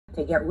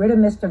to get rid of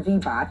Mr.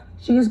 Vbot.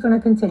 She is going to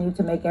continue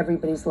to make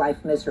everybody's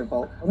life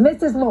miserable.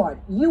 Mrs. Lord,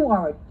 you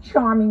are a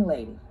charming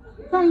lady.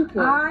 Thank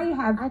you.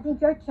 I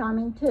think you're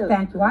charming too.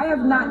 Thank you. I have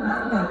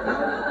not. Thank you.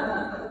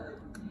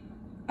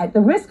 At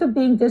the risk of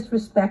being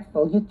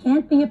disrespectful, you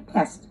can't be a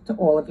pest to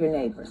all of your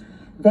neighbors.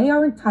 They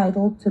are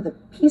entitled to the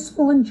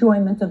peaceful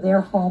enjoyment of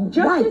their home,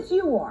 just as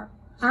you are.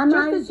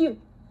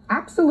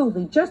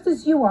 Absolutely, just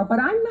as you are. But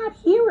I'm not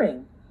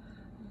hearing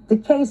the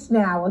case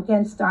now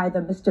against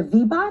either Mr.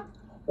 Vbot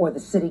or the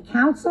city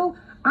council.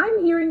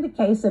 I'm hearing the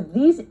case of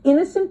these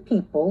innocent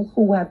people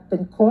who have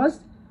been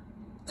caused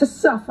to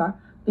suffer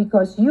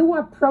because you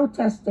are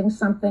protesting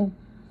something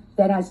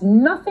that has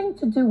nothing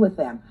to do with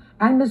them.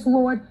 And Ms.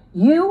 Lord,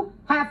 you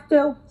have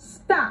to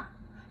stop.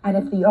 And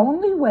if the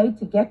only way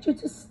to get you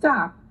to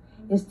stop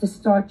is to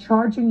start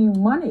charging you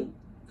money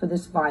for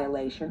this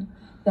violation,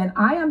 then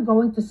I am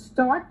going to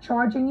start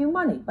charging you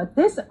money. But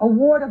this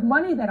award of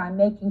money that I'm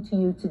making to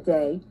you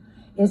today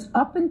is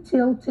up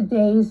until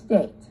today's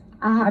date.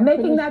 I'm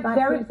making that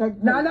very...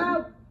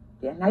 No.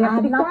 Yeah, now you have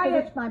to be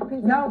quiet.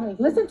 No,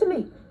 listen to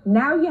me.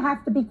 Now you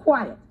have to be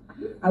quiet.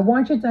 I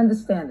want you to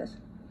understand this,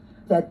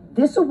 that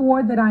this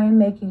award that I am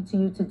making to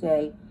you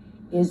today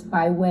is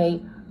by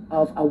way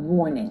of a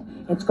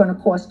warning. It's going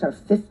to cost her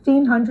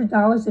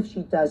 $1,500 if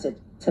she does it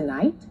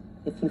tonight,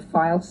 if you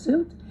file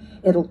suit.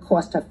 It'll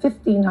cost her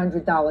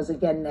 $1,500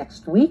 again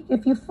next week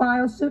if you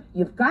file suit.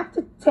 You've got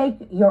to take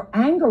your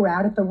anger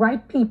out at the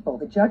right people.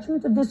 The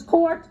judgment of this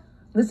court,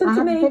 listen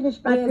to me,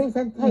 finished my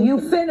presentation.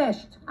 You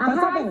finished.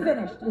 I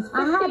finished. It's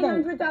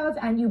 $1,500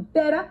 and you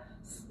better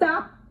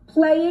stop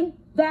playing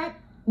that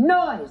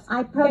noise.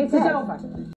 I protest. Case is over.